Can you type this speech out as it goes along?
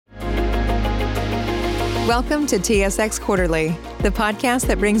Welcome to TSX Quarterly, the podcast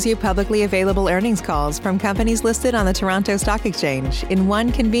that brings you publicly available earnings calls from companies listed on the Toronto Stock Exchange in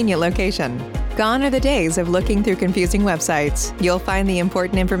one convenient location. Gone are the days of looking through confusing websites. You'll find the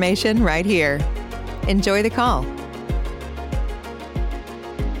important information right here. Enjoy the call.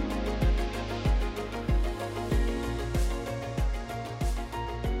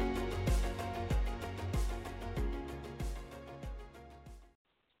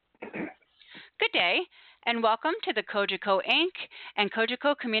 Good day, and welcome to the Cogeco Inc. and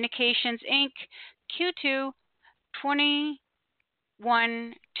Cogeco Communications Inc. Q2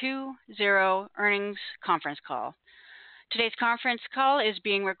 2120 earnings conference call. Today's conference call is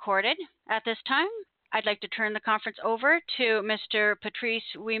being recorded. At this time, I'd like to turn the conference over to Mr. Patrice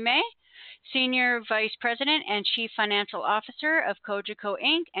Ouimet, Senior Vice President and Chief Financial Officer of Cogeco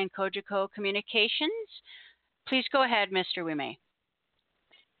Inc. and Cogeco Communications. Please go ahead, Mr. Ouimet.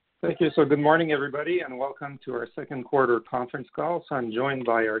 Thank you. So good morning, everybody, and welcome to our second quarter conference call. So I'm joined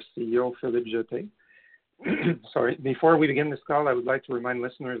by our CEO, Philippe Jeté. Sorry. Before we begin this call, I would like to remind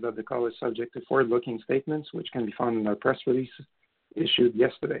listeners that the call is subject to forward-looking statements, which can be found in our press release issued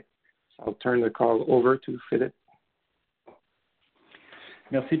yesterday. I'll turn the call over to Philippe.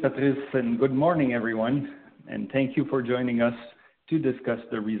 Merci, Patrice, and good morning, everyone. And thank you for joining us to discuss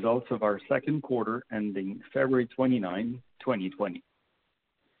the results of our second quarter ending February 29, 2020.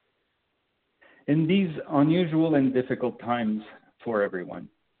 In these unusual and difficult times for everyone,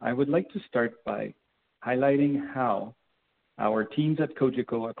 I would like to start by highlighting how our teams at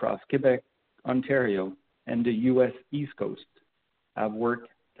Cogeco across Quebec, Ontario, and the U.S. East Coast have worked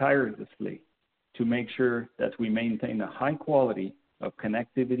tirelessly to make sure that we maintain a high quality of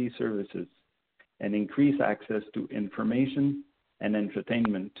connectivity services and increase access to information and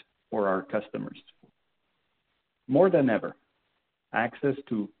entertainment for our customers. More than ever, access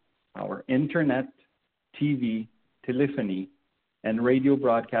to our internet, TV, telephony, and radio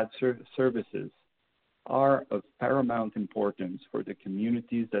broadcast services are of paramount importance for the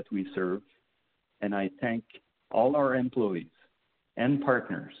communities that we serve, and I thank all our employees and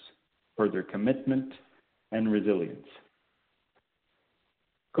partners for their commitment and resilience.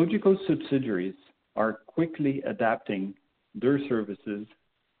 Cogeco's subsidiaries are quickly adapting their services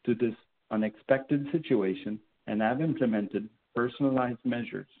to this unexpected situation and have implemented personalized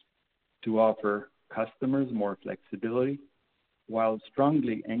measures to offer customers more flexibility while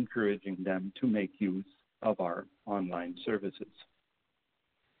strongly encouraging them to make use of our online services.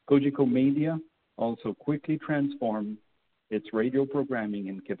 Cogeco Media also quickly transformed its radio programming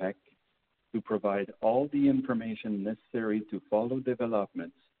in Quebec to provide all the information necessary to follow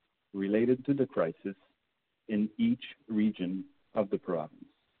developments related to the crisis in each region of the province.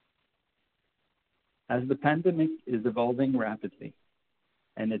 As the pandemic is evolving rapidly,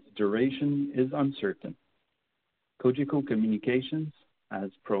 and its duration is uncertain, Cogeco Communications has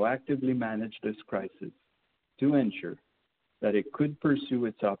proactively managed this crisis to ensure that it could pursue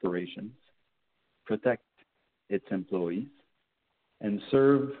its operations, protect its employees, and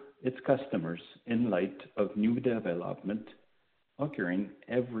serve its customers in light of new development occurring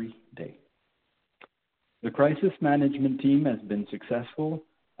every day. The crisis management team has been successful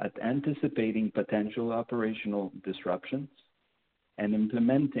at anticipating potential operational disruptions and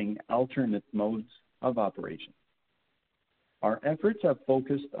implementing alternate modes of operation. Our efforts have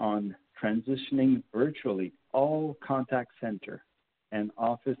focused on transitioning virtually all contact center and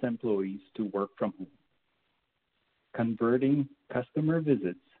office employees to work from home, converting customer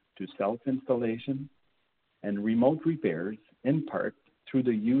visits to self-installation and remote repairs in part through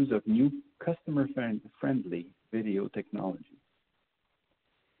the use of new customer-friendly video technology,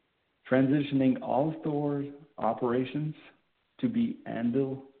 transitioning all store operations to be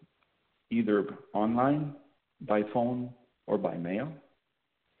handled either online, by phone, or by mail,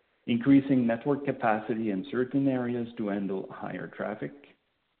 increasing network capacity in certain areas to handle higher traffic,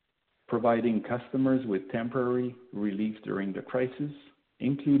 providing customers with temporary relief during the crisis,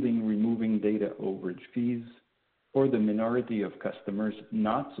 including removing data overage fees for the minority of customers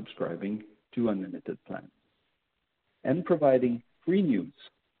not subscribing to unlimited plans, and providing free news,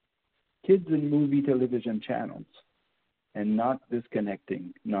 kids and movie television channels, and not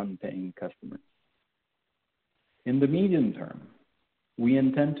disconnecting non-paying customers. In the medium term, we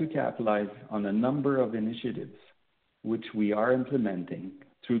intend to capitalize on a number of initiatives which we are implementing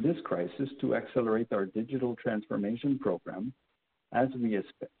through this crisis to accelerate our digital transformation program, as we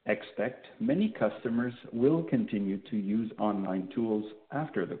expect many customers will continue to use online tools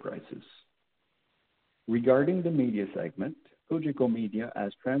after the crisis. Regarding the media segment, Cogeco Media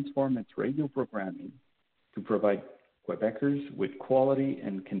has transformed its radio programming to provide Quebecers with quality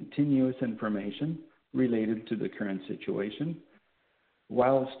and continuous information related to the current situation,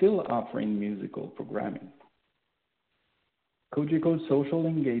 while still offering musical programming. Cogeco's social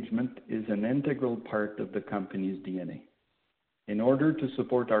engagement is an integral part of the company's DNA. In order to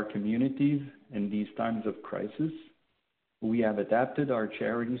support our communities in these times of crisis, we have adapted our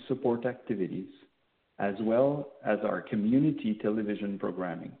charity support activities as well as our community television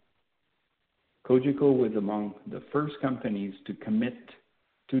programming. Cogeco was among the first companies to commit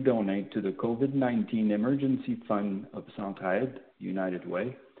to donate to the COVID-19 Emergency Fund of Centraide, United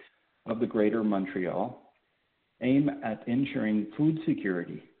Way, of the Greater Montreal, aimed at ensuring food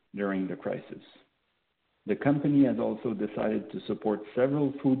security during the crisis. The company has also decided to support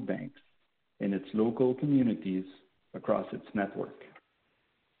several food banks in its local communities across its network.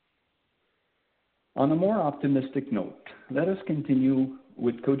 On a more optimistic note, let us continue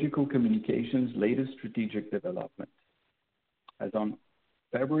with Cogeco Communications' latest strategic development. As on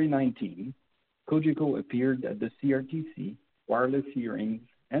February 19, Cogeco appeared at the CRTC wireless hearings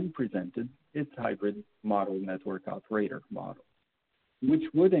and presented its hybrid model network operator model, which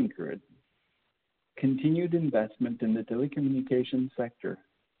would encourage continued investment in the telecommunications sector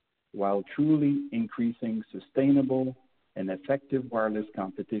while truly increasing sustainable and effective wireless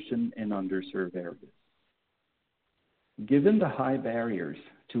competition in underserved areas. Given the high barriers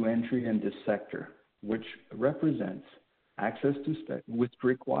to entry in this sector, which requires access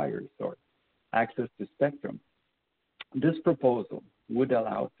to spectrum, this proposal would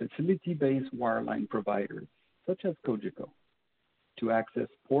allow facility-based wireline providers, such as Cogeco, to access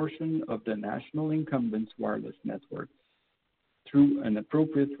portion of the national incumbents' wireless networks through an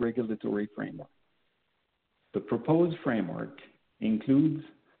appropriate regulatory framework. The proposed framework includes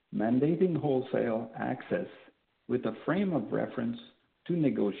mandating wholesale access with a frame of reference to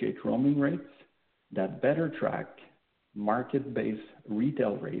negotiate roaming rates that better track market-based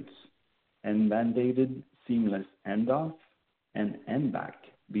retail rates and mandated seamless end-off and end-back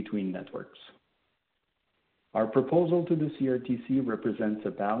between networks. Our proposal to the CRTC represents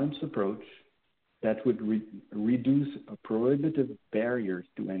a balanced approach that would reduce prohibitive barriers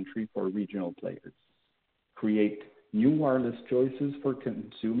to entry for regional players, create new wireless choices for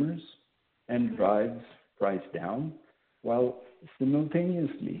consumers, and drive price down, while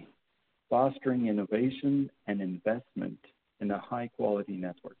simultaneously fostering innovation and investment in a high-quality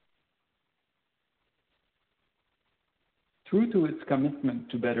network. True to its commitment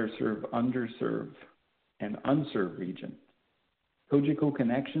to better serve underserved and unserved regions, Cogeco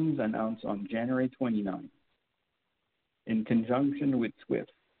Connections announced on January 29, in conjunction with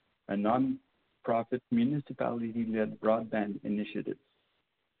SWIFT, a non-profit municipality-led broadband initiative,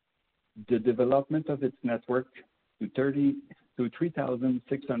 the development of its network to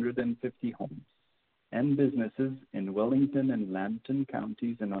 3,650 homes and businesses in Wellington and Lambton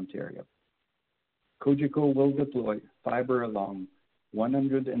counties in Ontario. Cogeco will deploy fiber along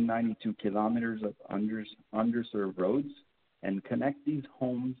 192 kilometers of underserved roads and connect these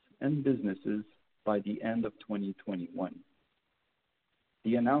homes and businesses by the end of 2021.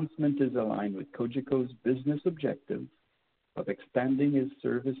 The announcement is aligned with Cogeco's business objective of expanding its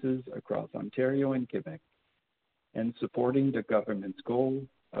services across Ontario and Quebec and supporting the government's goal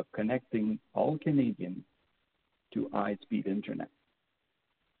of connecting all Canadians to high-speed internet.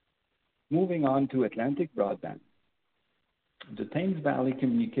 Moving on to Atlantic Broadband. The Thames Valley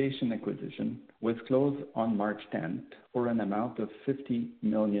Communication acquisition was closed on March 10th for an amount of $50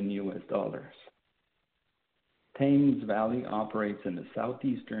 million. Thames Valley operates in the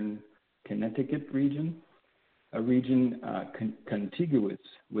southeastern Connecticut region, a region contiguous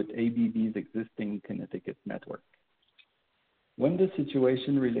with ABB's existing Connecticut network. When the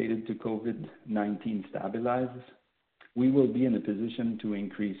situation related to COVID-19 stabilizes, we will be in a position to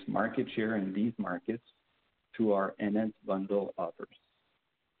increase market share in these markets through our enhanced bundle offers,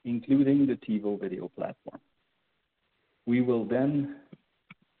 including the TiVo video platform. We will then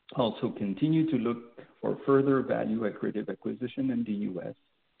also continue to look for further value-accretive acquisition in the U.S.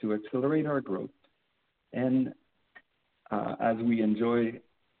 to accelerate our growth, and as we enjoy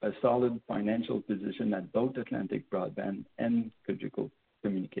a solid financial position at both Atlantic Broadband and Cogeco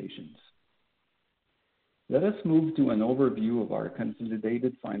Communications. Let us move to an overview of our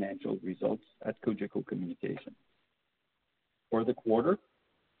consolidated financial results at Cogeco Communications. For the quarter,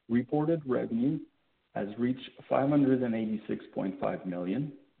 reported revenue has reached $586.5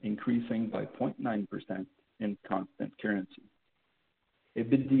 million, increasing by 0.9% in constant currency.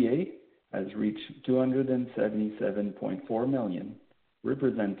 EBITDA has reached $277.4 million,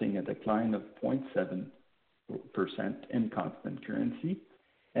 representing a decline of 0.7% in constant currency,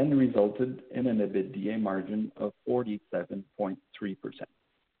 and resulted in an EBITDA margin of 47.3%.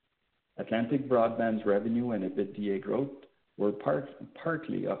 Atlantic Broadband's revenue and EBITDA growth were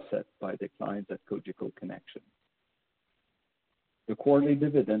partly offset by declines at Cogeco Connexion. The quarterly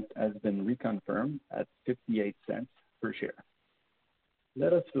dividend has been reconfirmed at 58 cents per share.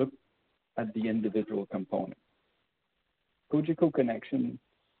 Let us look at the individual components. Cogeco Connexion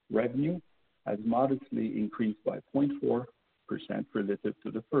revenue has modestly increased by 0.4% relative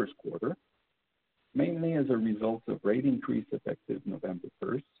to the first quarter, mainly as a result of rate increase effective November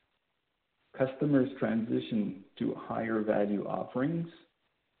 1st, customers transition to higher value offerings,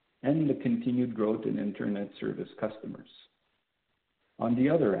 and the continued growth in internet service customers. On the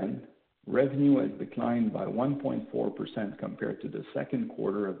other end, revenue has declined by 1.4% compared to the second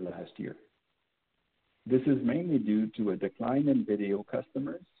quarter of last year. This is mainly due to a decline in video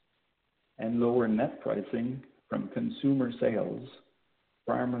customers and lower net pricing from consumer sales,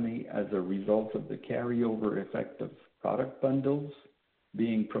 primarily as a result of the carryover effect of product bundles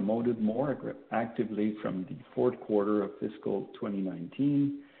being promoted more actively from the fourth quarter of fiscal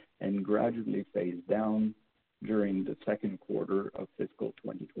 2019 and gradually phased down during the second quarter of fiscal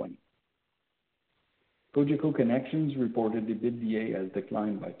 2020. Cogeco Connexion's reported EBITDA has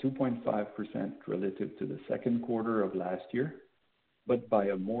declined by 2.5% relative to the second quarter of last year, but by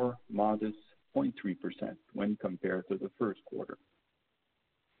a more modest 0.3% when compared to the first quarter.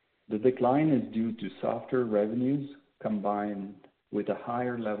 The decline is due to softer revenues combined with a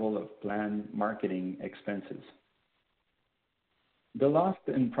higher level of planned marketing expenses. The loss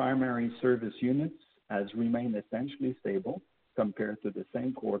in primary service units has remained essentially stable compared to the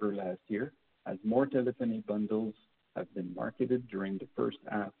same quarter last year, as more telephony bundles have been marketed during the first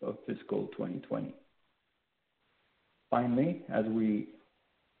half of fiscal 2020. Finally, as we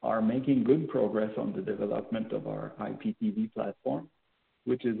are making good progress on the development of our IPTV platform,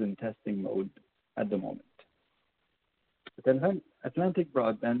 which is in testing mode at the moment. Atlantic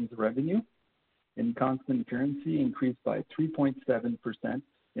Broadband's revenue in constant currency increased by 3.7%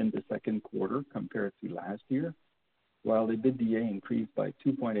 in the second quarter compared to last year, while the EBITDA increased by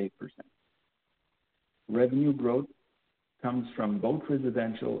 2.8%. Revenue growth comes from both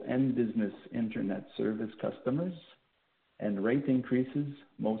residential and business internet service customers, and rate increases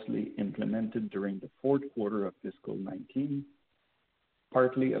mostly implemented during the fourth quarter of fiscal 19,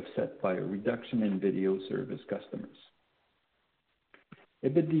 partly offset by a reduction in video service customers.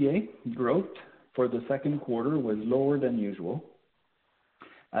 EBITDA growth for the second quarter was lower than usual.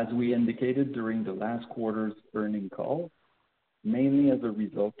 As we indicated during the last quarter's earnings call, mainly as a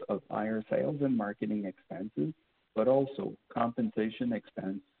result of higher sales and marketing expenses, but also compensation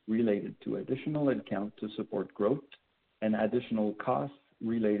expense related to additional headcount to support growth and additional costs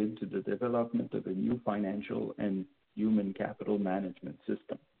related to the development of a new financial and human capital management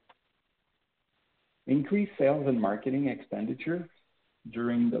system. Increased sales and marketing expenditure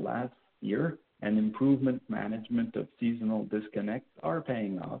during the last year and improvement management of seasonal disconnects are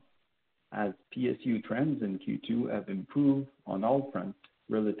paying off, as PSU trends in Q2 have improved on all fronts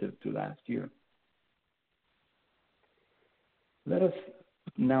relative to last year. Let us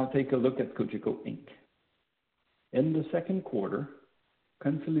now take a look at Cogeco Inc. In the second quarter,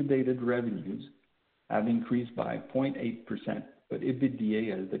 consolidated revenues have increased by 0.8%, but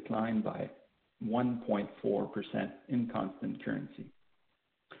EBITDA has declined by 1.4% in constant currency.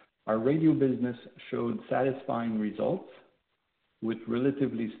 Our radio business showed satisfying results with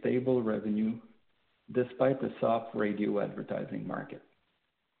relatively stable revenue despite the soft radio advertising market.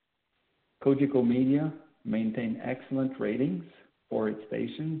 Cogeco Media maintained excellent ratings for its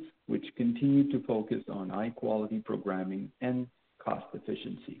stations, which continue to focus on high-quality programming and cost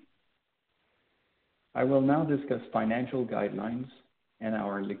efficiency. I will now discuss financial guidelines and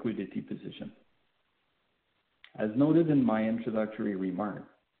our liquidity position. As noted in my introductory remark,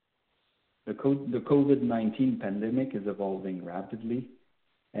 the COVID-19 pandemic is evolving rapidly,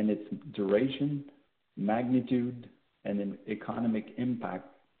 and its duration, magnitude, and economic impact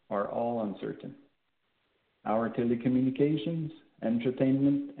are all uncertain. Our telecommunications,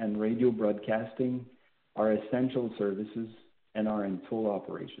 entertainment, and radio broadcasting are essential services and are in full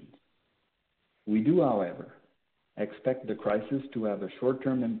operations. We do, however, expect the crisis to have a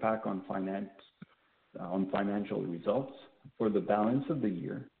short-term impact on financial results for the balance of the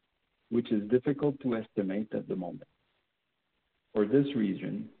year, which is difficult to estimate at the moment. For this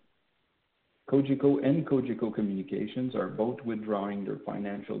reason, Cogeco and Cogeco Communications are both withdrawing their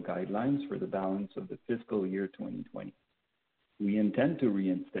financial guidelines for the balance of the fiscal year 2020. We intend to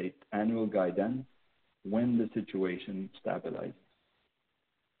reinstate annual guidance when the situation stabilizes.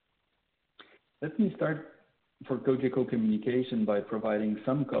 Let me start for Cogeco Communications by providing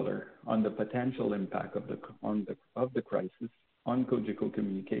some color on the potential impact of the crisis on Cogeco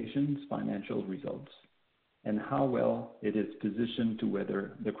Communications' financial results and how well it is positioned to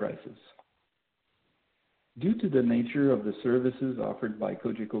weather the crisis. Due to the nature of the services offered by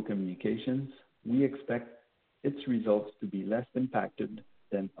Cogeco Communications, we expect its results to be less impacted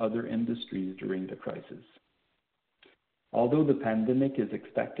than other industries during the crisis. Although the pandemic is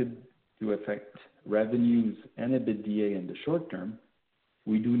expected to affect revenues and EBITDA in the short term,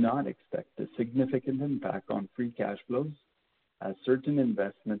 we do not expect a significant impact on free cash flows as certain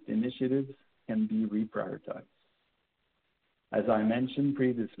investment initiatives can be reprioritized. As I mentioned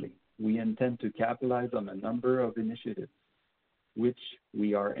previously, we intend to capitalize on a number of initiatives which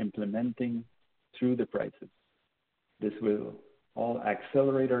we are implementing through the crisis. This will all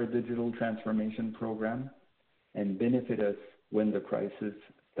accelerate our digital transformation program and benefit us when the crisis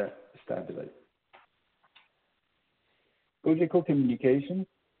stabilizes. Cogeco Communications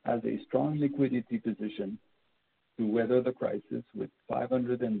has a strong liquidity position to weather the crisis with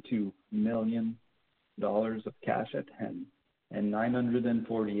 $502 million of cash at hand and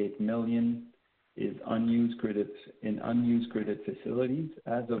 $948 million is unused credit facilities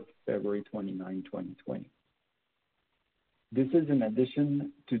as of February 29, 2020. This is in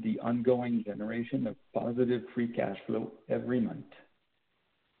addition to the ongoing generation of positive free cash flow every month.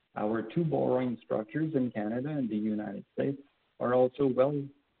 Our two borrowing structures in Canada and the United States are also well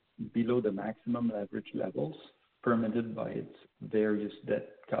below the maximum leverage levels permitted by its various debt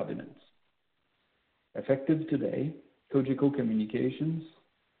covenants. Effective today, Cogeco Communications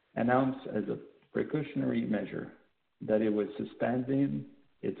announced as a precautionary measure that it was suspending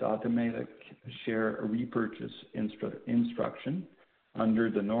its automatic share repurchase instruction under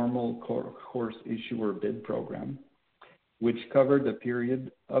the normal course issuer bid program, which covered the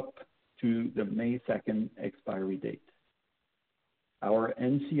period up to the May 2nd expiry date. Our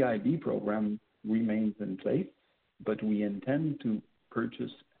NCIB program remains in place, but we intend to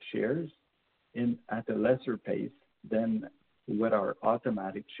purchase shares at a lesser pace than what our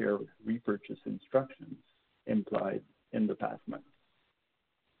automatic share repurchase instructions implied in the past month.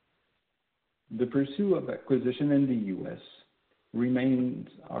 The pursuit of acquisition in the U.S. remains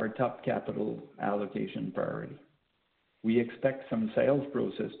our top capital allocation priority. We expect some sales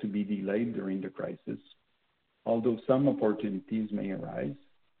process to be delayed during the crisis, although some opportunities may arise.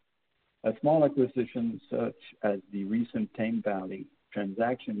 A small acquisition such as the recent Thames Valley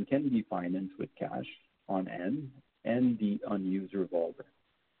transaction can be financed with cash on hand and the unused revolver.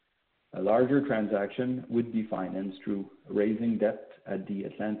 A larger transaction would be financed through raising debt at the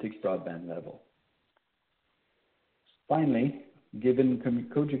Atlantic Broadband level. Finally, given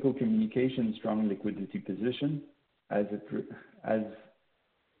Cogeco Communications' strong liquidity position and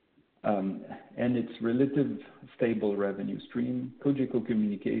its relative stable revenue stream, Cogeco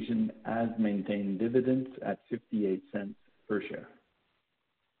Communications has maintained dividends at 58 cents per share.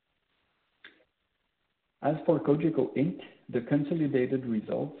 As for Cogeco Inc., the consolidated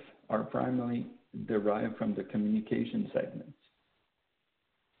results are primarily derived from the communication segments.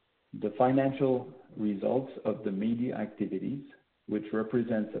 The financial results of the media activities, which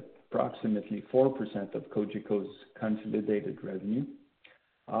represents approximately 4% of Cogeco's consolidated revenue,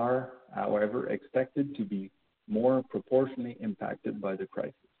 are, however, expected to be more proportionally impacted by the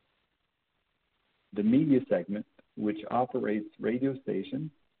crisis. The media segment, which operates radio stations,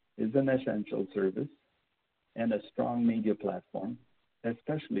 is an essential service and a strong media platform,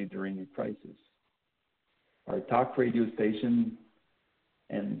 especially during a crisis. Our talk radio stations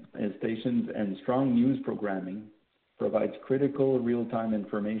and strong news programming provides critical real-time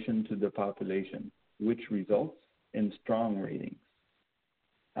information to the population, which results in strong ratings.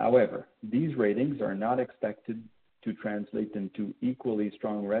 However, these ratings are not expected to translate into equally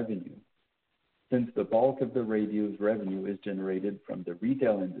strong revenue, since the bulk of the radio's revenue is generated from the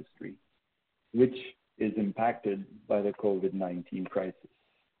retail industry, which is impacted by the COVID-19 crisis.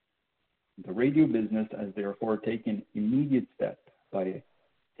 The radio business has therefore taken immediate steps by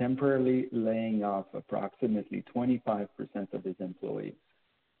temporarily laying off approximately 25% of its employees.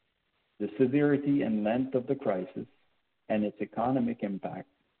 The severity and length of the crisis and its economic impact,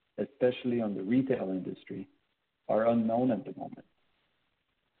 especially on the retail industry, are unknown at the moment.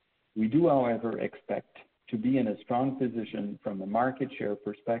 We do, however, expect to be in a strong position from a market share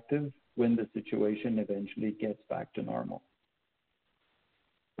perspective when the situation eventually gets back to normal.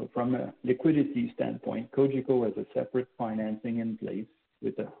 So from a liquidity standpoint, Cogeco has a separate financing in place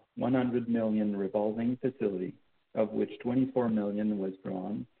with a $100 million revolving facility, of which $24 million was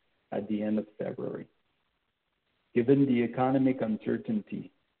drawn at the end of February. Given the economic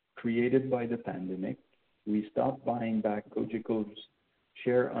uncertainty created by the pandemic, we stopped buying back Cogeco's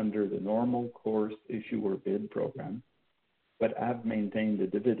share under the normal course issuer bid program, but have maintained the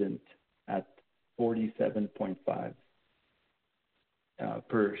dividend at 47.5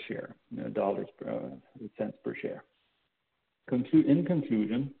 per share, cents per share. In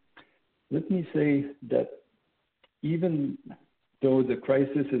conclusion, let me say that even though the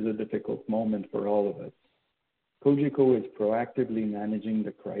crisis is a difficult moment for all of us, Cogeco is proactively managing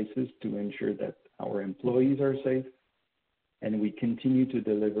the crisis to ensure that our employees are safe, and we continue to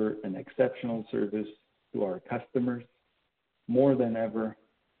deliver an exceptional service to our customers more than ever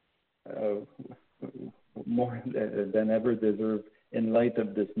deserve in light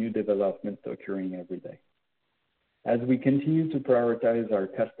of this new development occurring every day. As we continue to prioritize our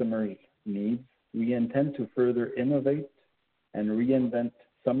customers' needs, we intend to further innovate and reinvent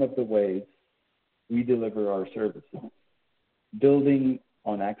some of the ways we deliver our services, building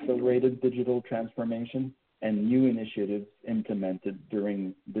on accelerated digital transformation and new initiatives implemented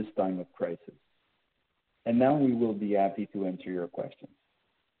during this time of crisis. And now we will be happy to answer your questions.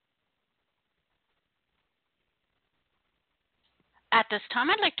 At this time,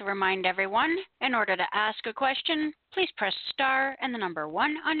 I'd like to remind everyone, in order to ask a question, please press star and the number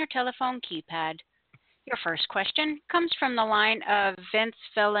 1 on your telephone keypad. Your first question comes from the line of Vince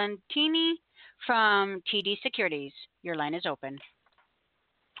Valentini from TD Securities. Your line is open.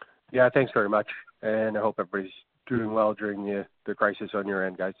 Yeah, thanks very much. And I hope everybody's doing well during the crisis on your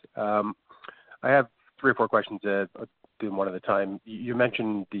end, guys. I have 3 or 4 questions. I'll do them one at a time. You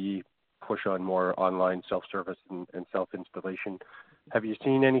mentioned the push on more online self-service and self-installation. Have you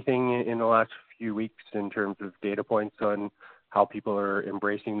seen anything in the last few weeks in terms of data points on how people are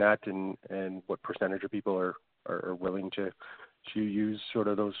embracing that and what percentage of people are willing to use sort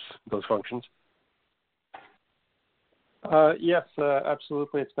of those functions? Yes,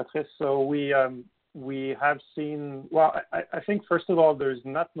 absolutely. It's Patrice. So we have seen, well, I think first of all, there's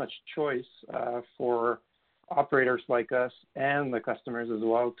not much choice for operators like us and the customers as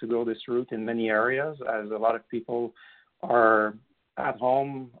well to go this route in many areas, as a lot of people are at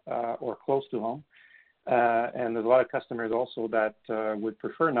home or close to home. And there's a lot of customers also that would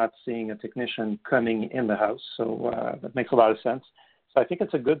prefer not seeing a technician coming in the house. So that makes a lot of sense. So I think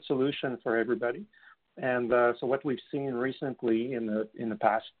it's a good solution for everybody. And so what we've seen recently in the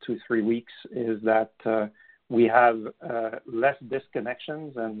past 2-3 weeks is that we have less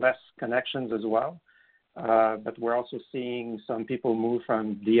disconnections and less connections as well. But we're also seeing some people move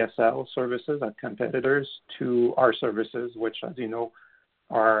from DSL services at competitors to our services, which, as you know,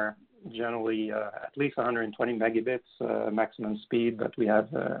 are generally at least 120 megabits maximum speed, but we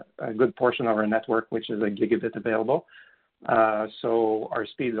have a good portion of our network which is a gigabit available. So our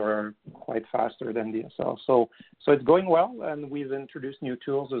speeds are quite faster than DSL. So it's going well, and we've introduced new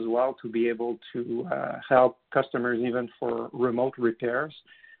tools as well to be able to help customers even for remote repairs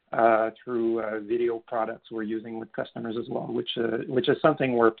through video products we're using with customers as well, which is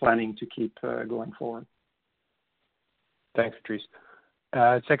something we're planning to keep going forward. Thanks, Patrice.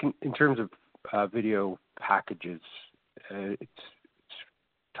 Second, in terms of video packages, it's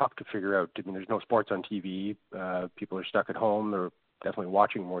tough to figure out. I mean, there's no sports on TV. People are stuck at home. They're definitely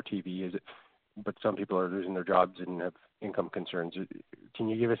watching more TV. But some people are losing their jobs and have income concerns. Can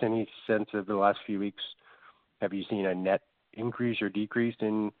you give us any sense of the last few weeks? Have you seen a net increase or decrease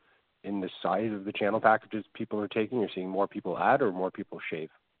in the size of the channel packages people are taking? You're seeing more people add or more people shave?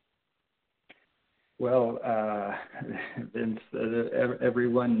 Well, Vince,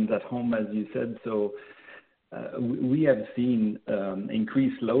 everyone's at home, as you said, so we have seen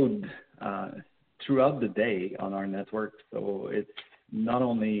increased load throughout the day on our network. So it's not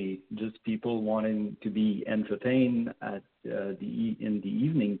only just people wanting to be entertained in the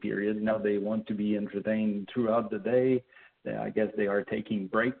evening period. Now they want to be entertained throughout the day. I guess they are taking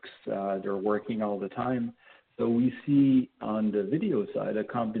breaks. They're working all the time. So we see on the video side a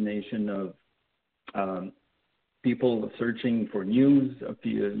combination of people searching for news,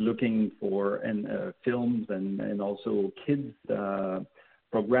 looking for films and also kids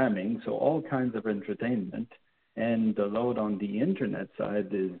programming, so all kinds of entertainment. And the load on the internet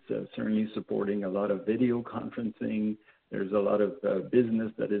side is certainly supporting a lot of video conferencing. There's a lot of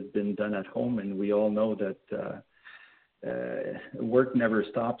business that has been done at home, and we all know that work never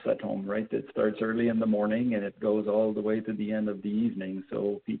stops at home, right? It starts early in the morning and it goes all the way to the end of the evening.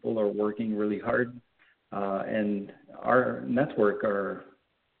 So people are working really hard, and our network are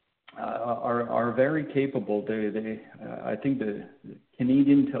very capable. I think the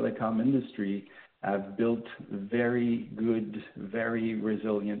Canadian telecom industry have built very good, very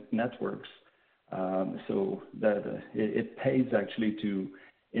resilient networks, so that it pays actually to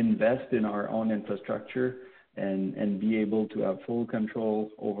invest in our own infrastructure. and be able to have full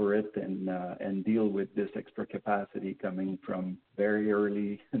control over it and deal with this extra capacity coming from very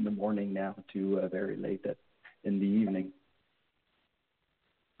early in the morning now to very late in the evening.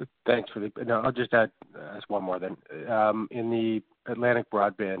 Thanks for the. No, I'll just ask one more then. In the Atlantic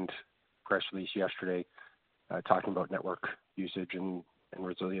Broadband press release yesterday, talking about network usage and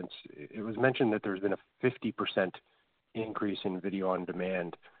resilience, it was mentioned that there's been a 50% increase in video on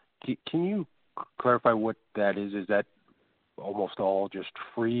demand. Can you clarify what that is? Is that almost all just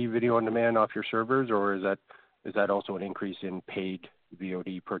free video on demand off your servers, or is that also an increase in paid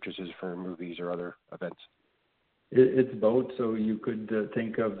VOD purchases for movies or other events? It's both. So you could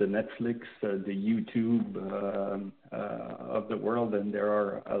think of the Netflix, the YouTube of the world, and there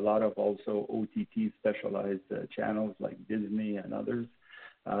are a lot of also OTT specialized channels like Disney and others.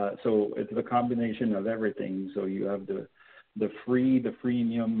 So it's a combination of everything. So you have the free, the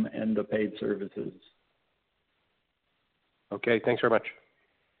freemium, and the paid services. Okay, thanks very much.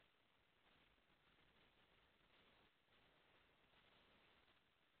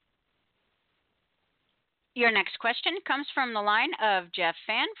 Your next question comes from the line of Jeff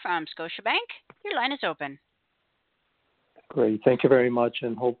Fan from Scotiabank. Your line is open. Great. Thank you very much,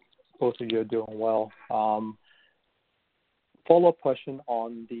 and hope both of you are doing well. Follow-up question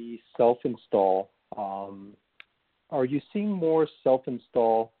on the self-install. Are you seeing more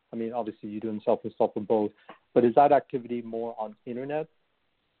self-install? I mean, obviously you're doing self-install for both, but is that activity more on internet?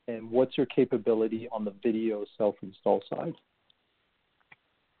 And what's your capability on the video self-install side?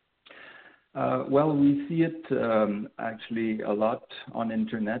 Well, we see it actually a lot on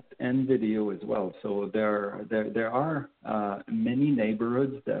internet and video as well. So there are many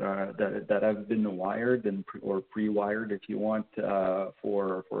neighborhoods that have been wired or pre-wired, if you want,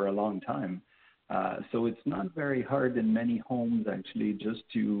 for a long time. So it's not very hard in many homes actually just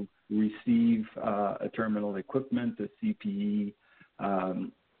to receive a terminal equipment, a CPE,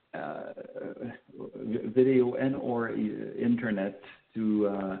 video and or internet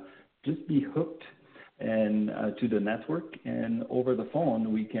to just be hooked and to the network, and over the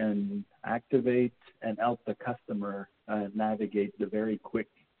phone we can activate and help the customer navigate the very quick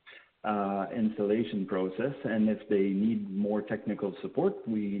installation process. And if they need more technical support,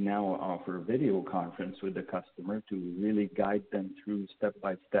 we now offer video conference with the customer to really guide them through step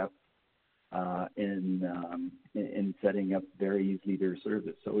by step in setting up very easily their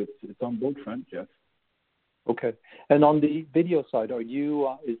service. So it's on both fronts, Jeff. Okay. And on the video side, are you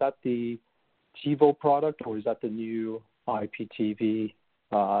is that the TiVo product, or is that the new IPTV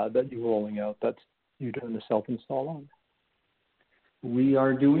that you're rolling out that you're doing the self-install on? We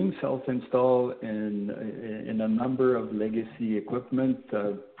are doing self-install in a number of legacy equipment.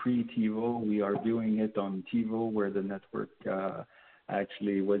 Pre-TiVo, we are doing it on TiVo, where the network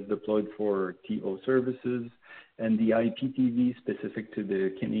actually was deployed for TiVo services. And the IPTV specific to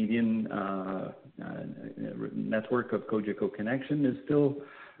the Canadian network of Cogeco Connection is still,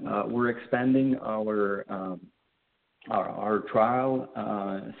 we're expanding our trial.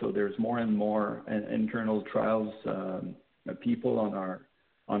 So there's more and more internal trials, people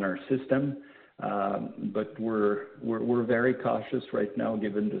on our system. But we're very cautious right now,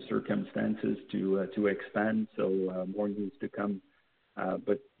 given the circumstances, to expand. So more news to come.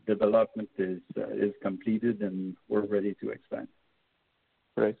 But development is completed, and we're ready to expand.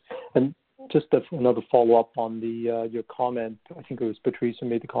 Great. And just another follow-up on your comment. I think it was Patrice who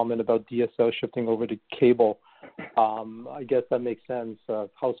made the comment about DSL shifting over to cable. I guess that makes sense.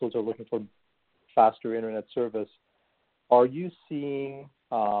 Households are looking for faster internet service. Are you seeing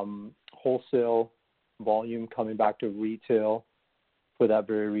wholesale volume coming back to retail for that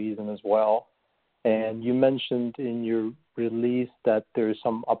very reason as well? And you mentioned in your release that there's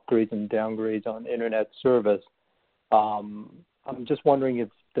some upgrades and downgrades on internet service. I'm just wondering if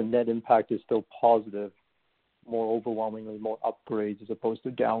the net impact is still positive, more overwhelmingly more upgrades as opposed to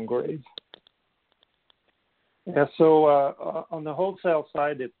downgrades. Yeah, so on the wholesale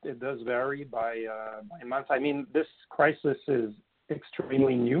side, it does vary by month. I mean, this crisis is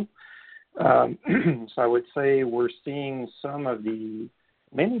extremely new. So I would say we're seeing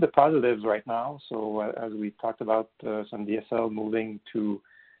mainly the positives right now. So as we talked about, some DSL moving to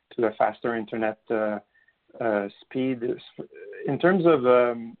a faster internet speed. In terms of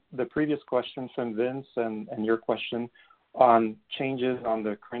the previous question from Vince and your question on changes on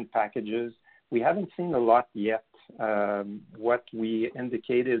the current packages, we haven't seen a lot yet. What we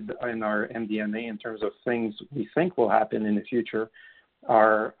indicated in our MD&A in terms of things we think will happen in the future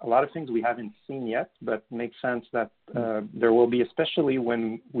are a lot of things we haven't seen yet, but makes sense that there will be, especially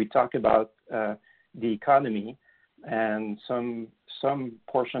when we talk about the economy and some some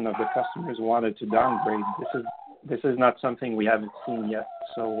portion of the customers wanted to downgrade. This is not something we haven't seen yet,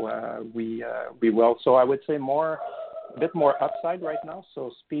 so we will. So I would say a bit more upside right now.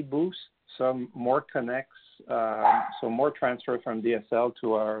 So speed boost, some more connects, so more transfer from DSL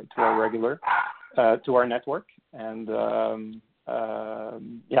to our regular to our network, and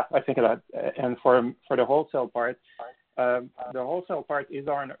I think that. And for the wholesale part, the wholesale part is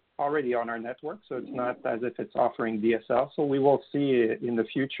already on our network, so it's not as if it's offering DSL. So we will see in the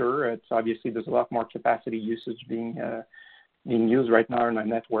future. It's obviously there's a lot more capacity usage being used right now in our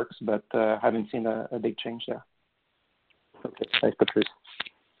networks, but haven't seen a big change there. Okay, thanks, Patrice.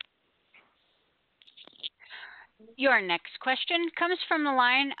 Your next question comes from the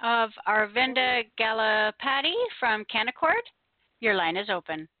line of Aravinda Galappatthige from Canaccord. Your line is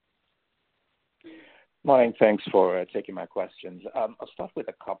open. Morning. Thanks for taking my questions. I'll start with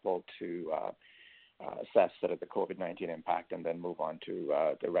a couple to assess sort of the COVID-19 impact and then move on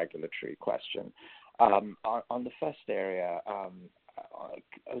to the regulatory question. On the first area,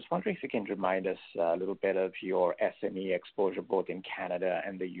 I was wondering if you can remind us a little bit of your SME exposure both in Canada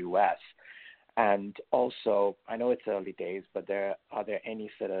and the U.S. And also, I know it's early days, but are there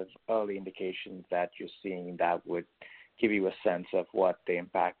any sort of early indications that you're seeing that would give you a sense of what the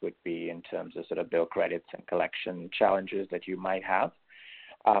impact would be in terms of sort of bill credits and collection challenges that you might have?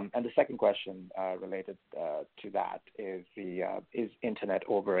 And the second question related to that is internet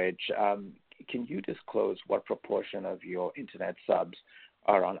overage. Can you disclose what proportion of your internet subs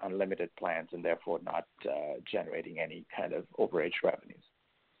are on unlimited plans and therefore not generating any kind of overage revenues?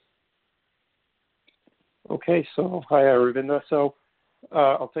 Okay, so hi, Aravinda. So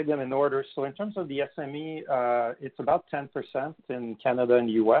I'll take them in order. So in terms of the SME, it's about 10% in Canada and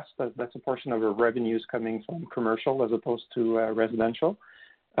the U.S. That's a portion of our revenues coming from commercial as opposed to residential.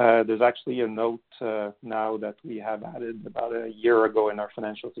 There's actually a note now that we have added about a year ago in our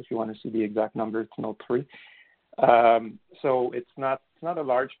financials. If you want to see the exact number, it's note 3. So it's not a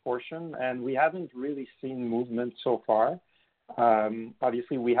large portion, and we haven't really seen movement so far.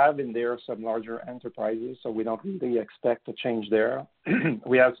 Obviously, we have in there some larger enterprises, so we don't really expect a change there.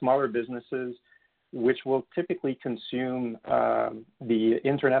 We have smaller businesses which will typically consume the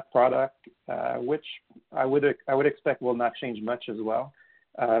internet product, which I would expect will not change much as well.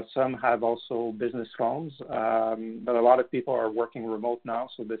 Some have also business phones, but a lot of people are working remote now,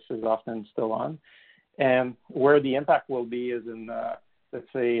 so this is often still on. And where the impact will be is in,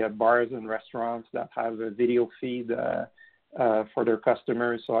 let's say, bars and restaurants that have a video feed for their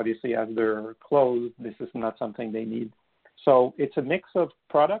customers. So obviously, as they're closed, this is not something they need. So it's a mix of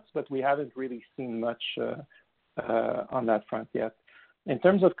products, but we haven't really seen much on that front yet. In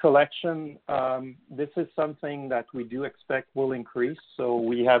terms of collection, this is something that we do expect will increase. So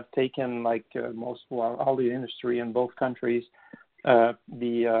we have taken, like all the industry in both countries,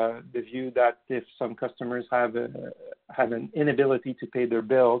 the view that if some customers have an inability to pay their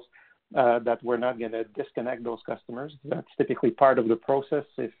bills, that we're not going to disconnect those customers. That's typically part of the process.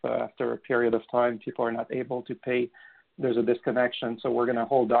 If after a period of time people are not able to pay, there's a disconnection. So we're going to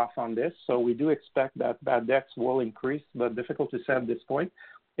hold off on this. So we do expect that bad debts will increase, but difficult to say at this point.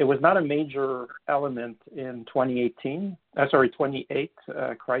 It was not a major element in 2008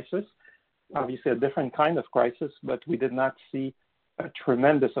 crisis. Obviously a different kind of crisis, but we did not see a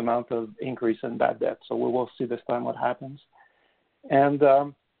tremendous amount of increase in bad debt. So we will see this time what happens. And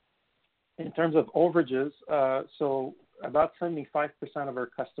in terms of overages, so about 75% of our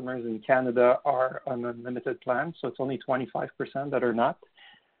customers in Canada are on unlimited plans, so it's only 25% that are not.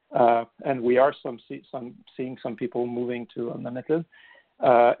 And we are seeing some people moving to unlimited.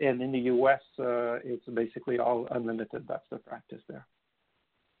 And in the U.S., it's basically all unlimited. That's the practice there.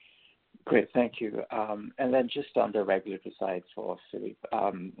 Great, thank you. And then just on the regulatory side for Philippe,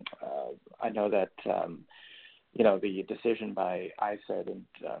 I know that the decision by ISED and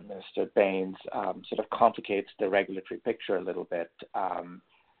Minister Baines sort of complicates the regulatory picture a little bit.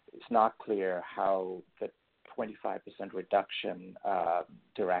 It's not clear how the 25% reduction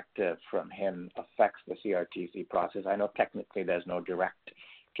directive from him affects the CRTC process. I know technically there's no direct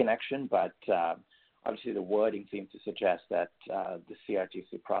connection, but obviously the wording seems to suggest that the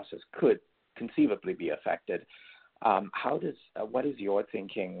CRTC process could conceivably be affected. What is your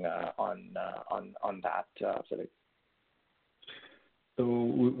thinking on that, Philippe? So,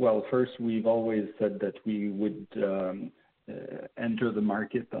 well, first, we've always said that we would enter the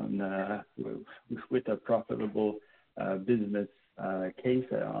market with a profitable business case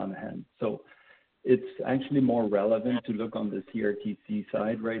on hand. So it's actually more relevant to look on the CRTC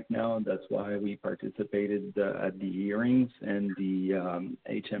side right now. That's why we participated at the hearings, and the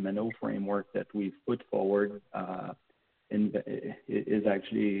HMNO framework that we've put forward is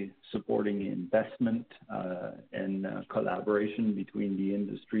actually supporting investment and collaboration between the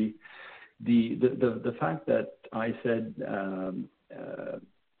industry. The fact that I said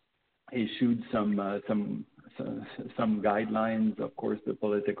issued some guidelines, of course, the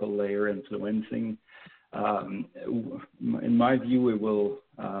political layer influencing. In my view, it will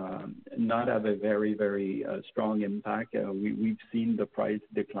not have a very, very strong impact. We've seen the price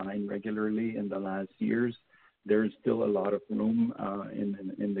decline regularly in the last years. There's still a lot of room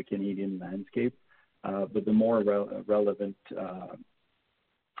in the Canadian landscape, but the more relevant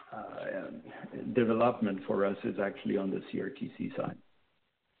development for us is actually on the CRTC side.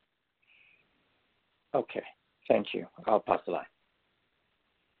 Okay, thank you. I'll pass the line.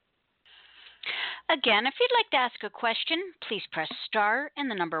 Again, if you'd like to ask a question, please press star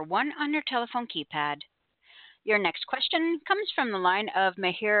and the number 1 on your telephone keypad. Your next question comes from the line of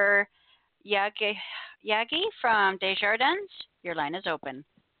Mahir Yagi from Desjardins. Your line is open.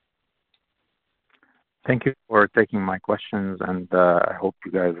 Thank you for taking my questions, and I hope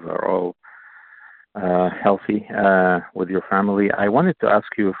you guys are all healthy with your family. I wanted to ask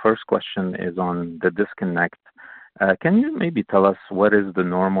you, first question is on the disconnect. Can you maybe tell us what is the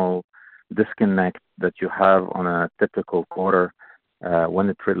normal disconnect that you have on a typical quarter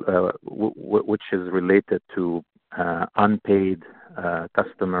which is related to unpaid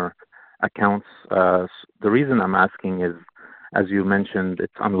customer accounts? The reason I'm asking is, as you mentioned,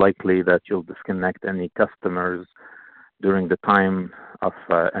 it's unlikely that you'll disconnect any customers during the time of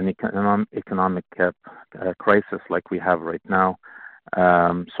an economic crisis like we have right now.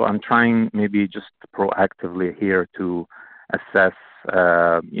 So I'm trying maybe just proactively here to assess,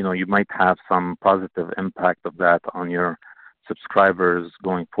 you might have some positive impact of that on your subscribers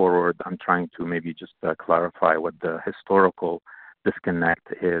going forward. I'm trying to maybe just clarify what the historical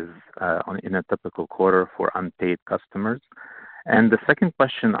disconnect is in a typical quarter for unpaid customers. And the second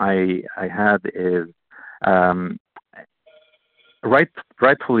question I had is,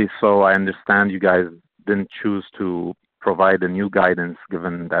 rightfully so, I understand you guys didn't choose to provide a new guidance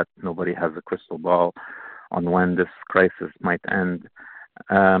given that nobody has a crystal ball on when this crisis might end.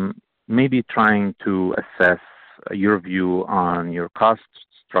 Maybe trying to assess your view on your cost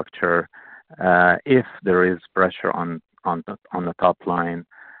structure if there is pressure on the top line.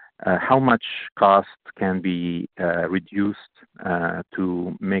 How much cost can be reduced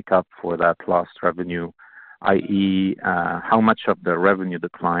to make up for that lost revenue, i.e., how much of the revenue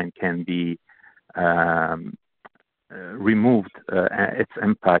decline can be removed, its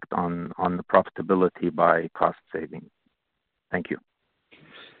impact on the profitability by cost saving? Thank you.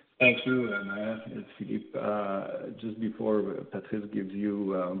 Thank you, it's Philippe. Just before Patrice gives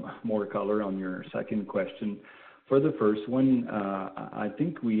you more color on your second question, for the first one, I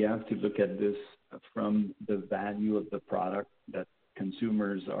think we have to look at this from the value of the product that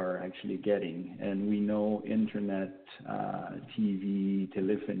consumers are actually getting. And we know internet, TV,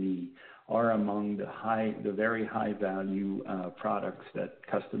 telephony are among the very high value products that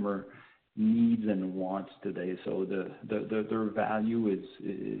customer needs and wants today. So their value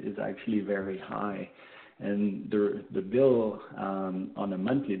is actually very high. And the bill on a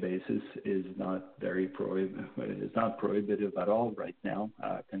monthly basis is not very prohibitive at all right now,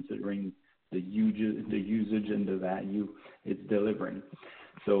 considering the usage and the value it's delivering.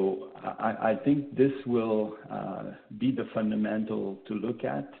 So I think this will be the fundamental to look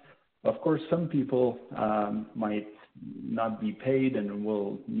at. Of course, some people might not be paid and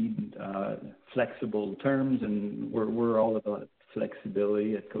will need flexible terms, and we're all about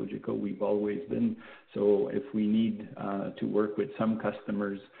flexibility at Cogeco. We've always been. So if we need to work with some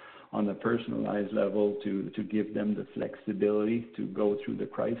customers on a personalized level to give them the flexibility to go through the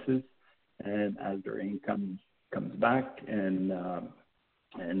crisis, and as their income comes back and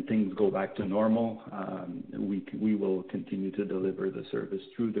things go back to normal, we will continue to deliver the service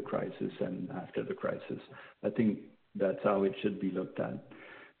through the crisis and after the crisis. I think that's how it should be looked at.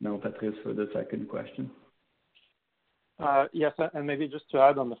 Now, Patrice, for the second question. Yes, and maybe just to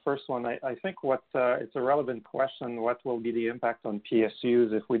add on the first one, I think it's a relevant question. What will be the impact on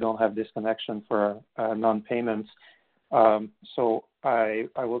PSUs if we don't have disconnection for non-payments? So I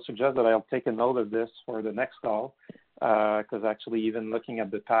will suggest that I'll take a note of this for the next call, because actually even looking at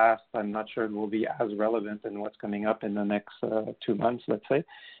the past, I'm not sure it will be as relevant in what's coming up in the next 2 months, let's say.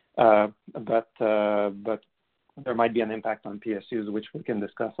 But there might be an impact on PSUs, which we can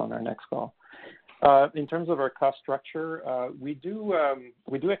discuss on our next call. In terms of our cost structure, we do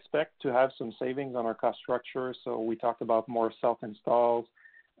expect to have some savings on our cost structure. So we talked about more self-installs.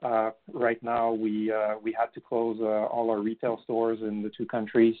 Right now, we had to close all our retail stores in the 2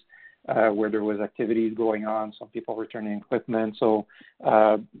 countries. where there was activities going on, some people returning equipment. So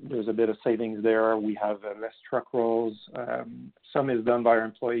there's a bit of savings there. We have less truck rolls. Some is done by our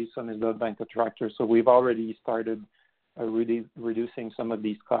employees, some is done by contractors. So we've already started reducing some of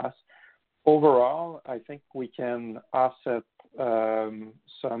these costs. Overall, I think we can offset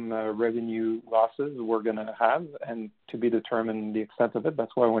some revenue losses we're going to have, and to be determined the extent of it.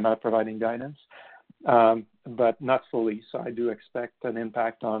 That's why we're not providing guidance, but not fully. So I do expect an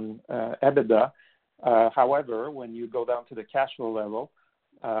impact on EBITDA. However, when you go down to the cash flow level,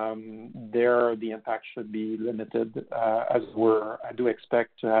 there the impact should be limited, as I do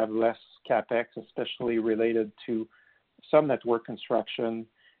expect to have less CapEx, especially related to some network construction,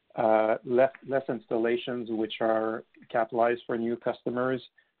 less installations which are capitalized for new customers,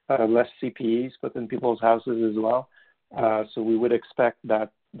 less CPEs put in people's houses as well. So we would expect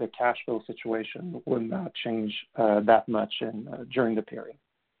that the cash flow situation will not change that much during the period.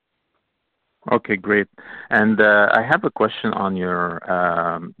 Okay, great. And I have a question on your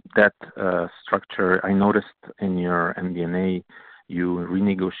debt structure. I noticed in your MD&A you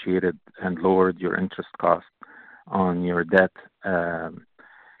renegotiated and lowered your interest cost on your debt.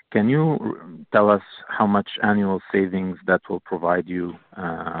 Can you tell us how much annual savings that will provide you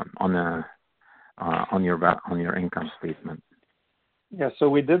on your income statement? Yeah, so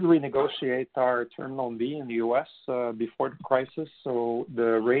we did renegotiate our Term Loan B in the U.S. Before the crisis. So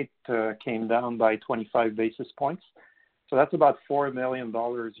the rate came down by 25 basis points. So that's about $4 million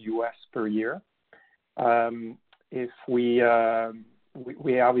U.S. per year. If we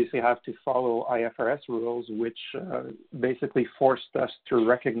obviously have to follow IFRS rules, which basically forced us to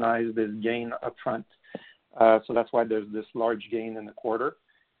recognize this gain upfront. So that's why there's this large gain in the quarter,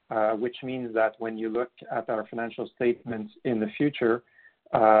 which means that when you look at our financial statements in the future,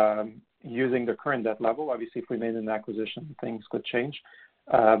 using the current debt level, obviously if we made an acquisition, things could change.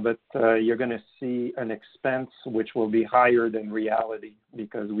 But you're going to see an expense which will be higher than reality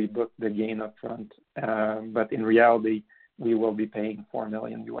because we booked the gain upfront. But in reality, we will be paying $4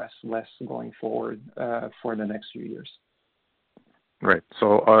 million U.S. less going forward for the next few years. Right.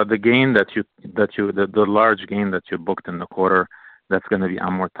 So the gain the large gain that you booked in the quarter, that's going to be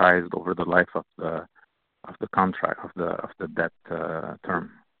amortized over the life of the contract of the debt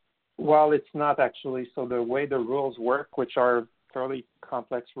term. Well, it's not actually. So the way the rules work, which are fairly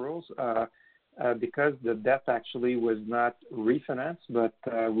complex rules, because the debt actually was not refinanced, but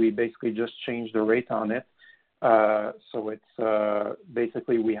we basically just changed the rate on it. So it's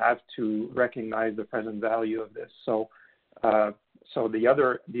basically we have to recognize the present value of this. So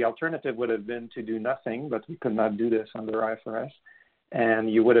the alternative would have been to do nothing, but we could not do this under IFRS,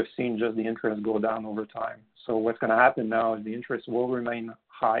 and you would have seen just the interest go down over time. So what's going to happen now is the interest will remain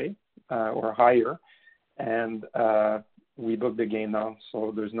high or higher, and we book the gain now.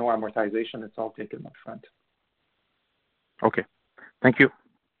 So there's no amortization; it's all taken up front. Okay, thank you.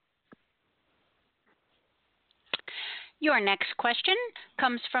 Your next question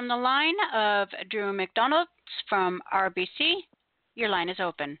comes from the line of Drew McDonald from RBC. Your line is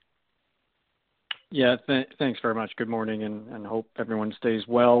open. Yeah, thanks very much. Good morning, and hope everyone stays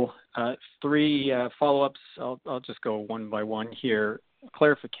well. 3 follow-ups. I'll just go one by one here.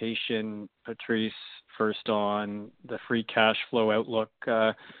 Clarification, Patrice, first on the free cash flow outlook.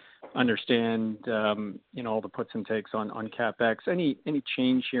 Understand, all the puts and takes on CapEx. Any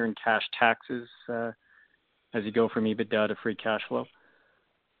change here in cash taxes as you go from EBITDA to free cash flow?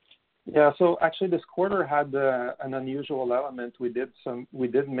 Yeah, so actually this quarter had an unusual element. We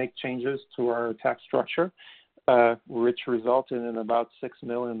did make changes to our tax structure, which resulted in about $6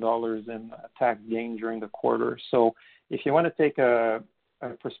 million in tax gain during the quarter. So if you want to take a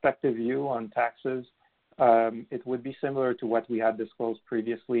perspective view on taxes, it would be similar to what we had disclosed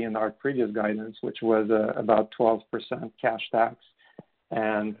previously in our previous guidance, which was about 12% cash tax.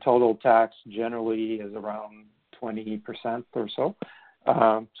 And total tax generally is around 20% or so.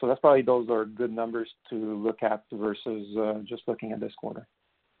 So that's probably those are good numbers to look at versus just looking at this quarter.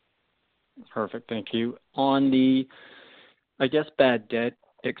 Perfect, thank you. On the, bad debt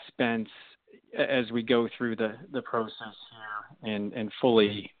expense, as we go through the process here and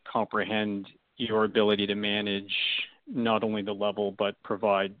fully comprehend your ability to manage not only the level but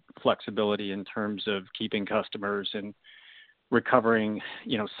provide flexibility in terms of keeping customers and recovering,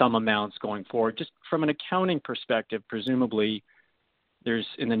 some amounts going forward. Just from an accounting perspective, presumably there's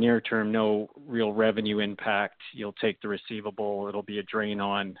in the near term no real revenue impact. You'll take the receivable. It'll be a drain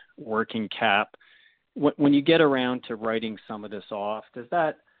on working cap. When you get around to writing some of this off, does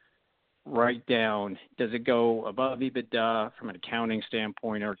that write down, does it go above EBITDA from an accounting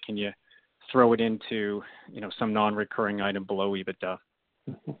standpoint, or can you throw it into, some non-recurring item below EBITDA?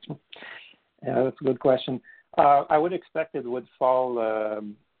 Yeah, that's a good question. I would expect it would fall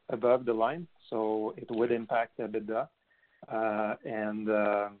above the line, so it would impact EBITDA.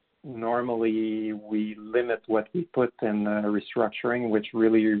 Normally we limit what we put in restructuring, which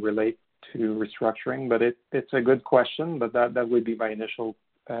really relate to restructuring. But it's a good question, but that would be my initial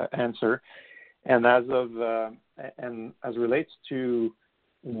answer. And as relates to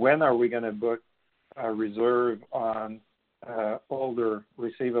when are we going to book a reserve on older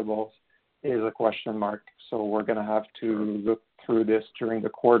receivables is a question mark. So we're going to have to look through this during the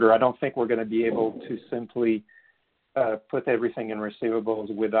quarter. I don't think we're going to be able to simply put everything in receivables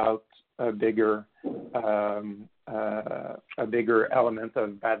without a bigger element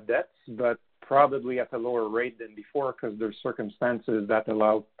of bad debts, but probably at a lower rate than before because there's circumstances that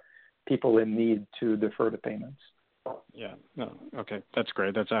allow people in need to defer the payments. Yeah, no, okay, that's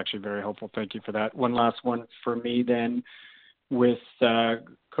great. That's actually very helpful. Thank you for that. One last one for me then. With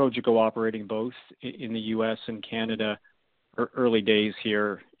Cogeco operating both in the U.S. and Canada, early days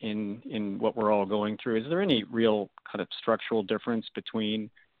here in what we're all going through, is there any real kind of structural difference between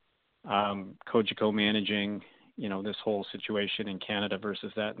Cogeco managing, this whole situation in Canada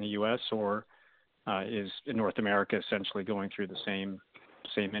versus that in the U.S., or is North America essentially going through the same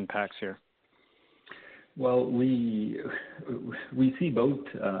impacts here? Well, we see both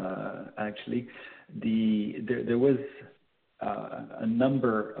actually. There was a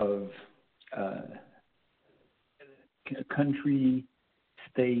number of country,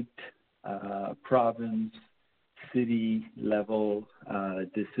 state, province, city level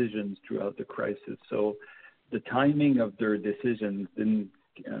decisions throughout the crisis. So the timing of their decisions didn't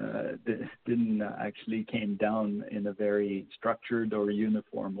actually came down in a very structured or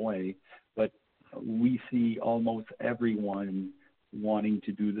uniform way, but we see almost everyone wanting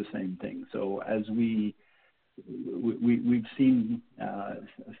to do the same thing. So as we've seen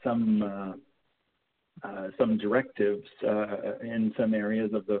some directives in some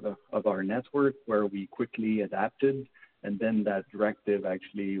areas of our network where we quickly adapted, and then that directive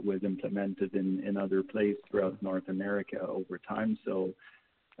actually was implemented in other places throughout North America over time. So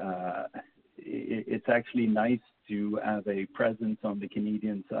it's actually nice to have a presence on the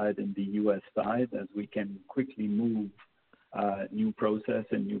Canadian side and the U.S. side, as we can quickly move new process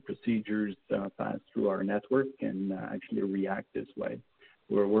and new procedures pass through our network and actually react this way.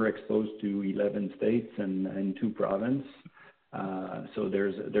 We're exposed to 11 states and 2 provinces. So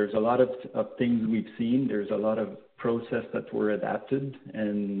there's a lot of things we've seen. There's a lot of process that were adapted,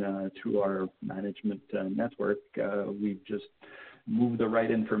 and through our management network, we've just moved the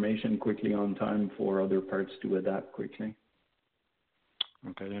right information quickly on time for other parts to adapt quickly.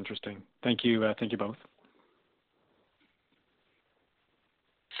 Okay, interesting. Thank you. Thank you both.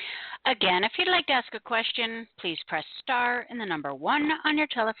 Again, if you'd like to ask a question, please press star and the number 1 on your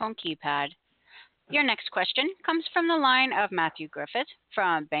telephone keypad. Your next question comes from the line of Matthew Griffith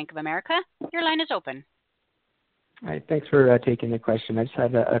from Bank of America. Your line is open. Hi, thanks for taking the question. I just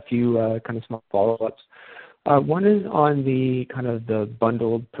had a few kind of small follow-ups. One is on the kind of the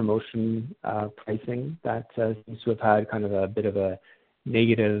bundled promotion pricing that seems to have had kind of a bit of a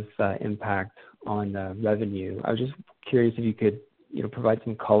negative impact on revenue. I was just curious if you could provide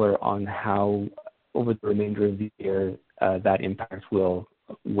some color on how over the remainder of the year that impact will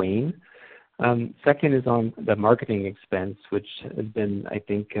wane. Second is on the marketing expense, which has been, I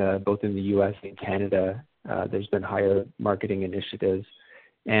think, both in the U.S. and Canada, there's been higher marketing initiatives.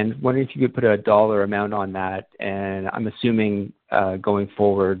 And wondering if you could put a dollar amount on that. And I'm assuming going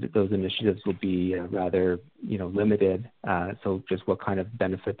forward, those initiatives will be rather, limited. So just what kind of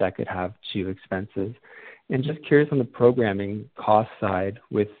benefit that could have to expenses. And just curious on the programming cost side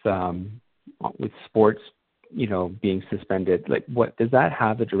with sports, being suspended, like what does that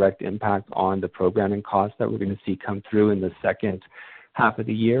have a direct impact on the programming costs that we're going to see come through in the second half of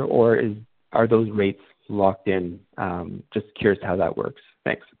the year, or are those rates locked in? Just curious how that works.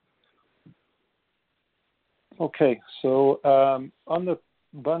 Thanks. Okay, so on the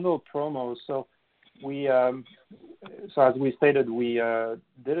bundle promos, so as we stated, we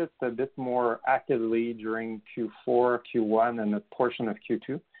did it a bit more actively during Q4, Q1, and a portion of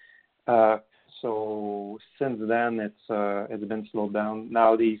Q2. So since then, it's been slowed down.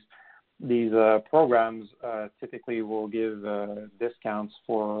 Now these programs typically will give discounts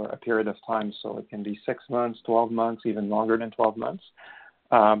for a period of time, so it can be 6 months, 12 months, even longer than 12 months.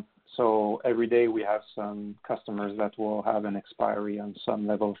 So every day we have some customers that will have an expiry on some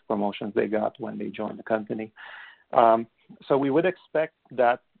level of promotions they got when they joined the company. So we would expect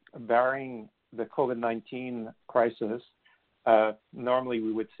that barring the COVID-19 crisis, normally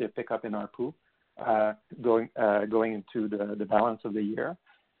we would see a pickup in our ARPU. going into the balance of the year.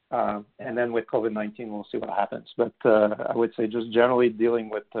 And then with COVID-19, we'll see what happens. But I would say just generally dealing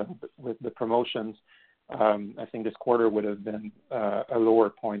with the promotions, I think this quarter would have been a lower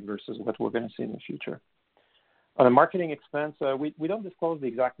point versus what we're going to see in the future. On the marketing expense, we don't disclose the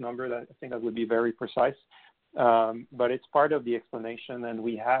exact number. I think that would be very precise, but it's part of the explanation. And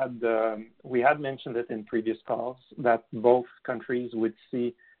we had mentioned it in previous calls that both countries would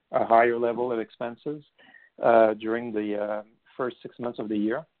see a higher level of expenses during the first 6 months of the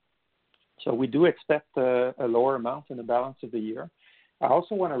year. So we do expect a lower amount in the balance of the year. I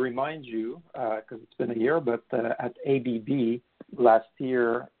also want to remind you, because it's been a year, but at ABB last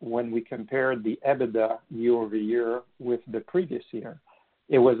year, when we compared the EBITDA year over year with the previous year,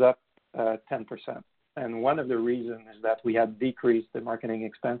 it was up 10%. And one of the reasons is that we had decreased the marketing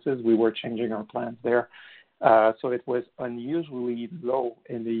expenses. We were changing our plans there. So it was unusually low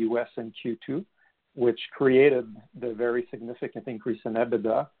in the U.S. in Q2, which created the very significant increase in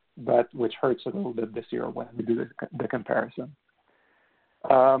EBITDA, but which hurts a little bit this year when we do the comparison.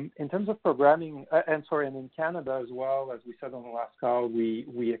 In terms of programming, and in Canada as well, as we said on the last call,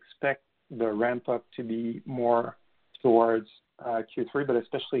 we expect the ramp up to be more towards Q3, but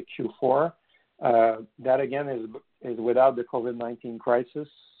especially Q4. That again is without the COVID-19 crisis.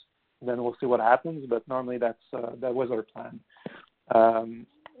 Then we'll see what happens, but normally that was our plan.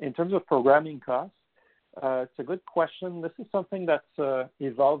 In terms of programming costs, it's a good question. This is something that's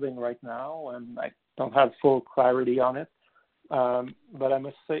evolving right now, and I don't have full clarity on it. But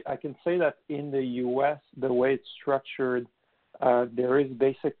I can say that in the U.S., the way it's structured, there is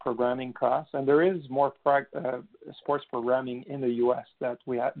basic programming costs, and there is more sports programming in the U.S. than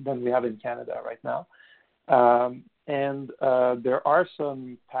we have in Canada right now. And there are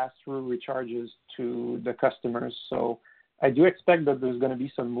some pass-through recharges to the customers. So I do expect that there's going to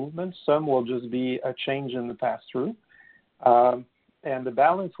be some movement. Some will just be a change in the pass-through. And the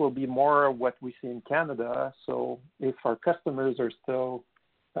balance will be more what we see in Canada. So if our customers are still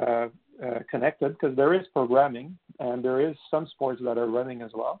connected, because there is programming and there is some sports that are running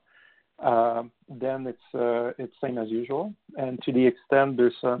as well, then it's same as usual. And to the extent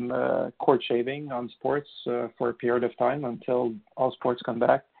there's some cord shaving on sports for a period of time until all sports come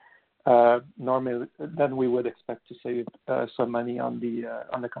back, normally then we would expect to save some money on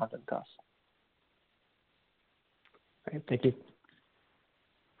the content costs. Okay, thank you.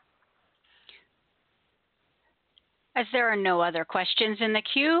 As there are no other questions in the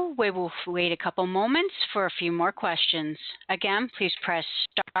queue, we will wait a couple moments for a few more questions. Again, please press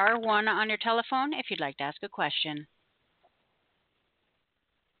star 1 on your telephone if you'd like to ask a question.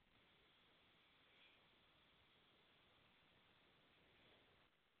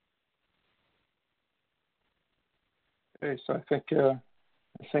 Okay, so I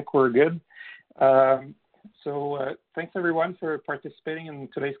think we're good. So thanks everyone for participating in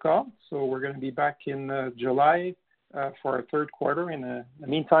today's call. So we're going to be back in July for our third quarter. In the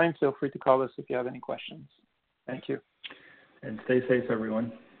meantime, feel free to call us if you have any questions. Thank you. And stay safe,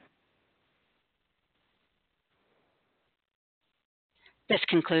 everyone. This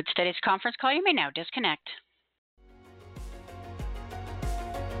concludes today's conference call. You may now disconnect.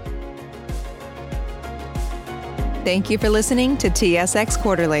 Thank you for listening to TSX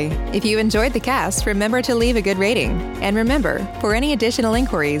Quarterly. If you enjoyed the cast, remember to leave a good rating. And remember, for any additional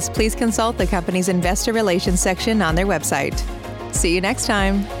inquiries, please consult the company's investor relations section on their website. See you next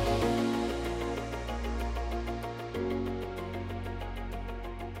time.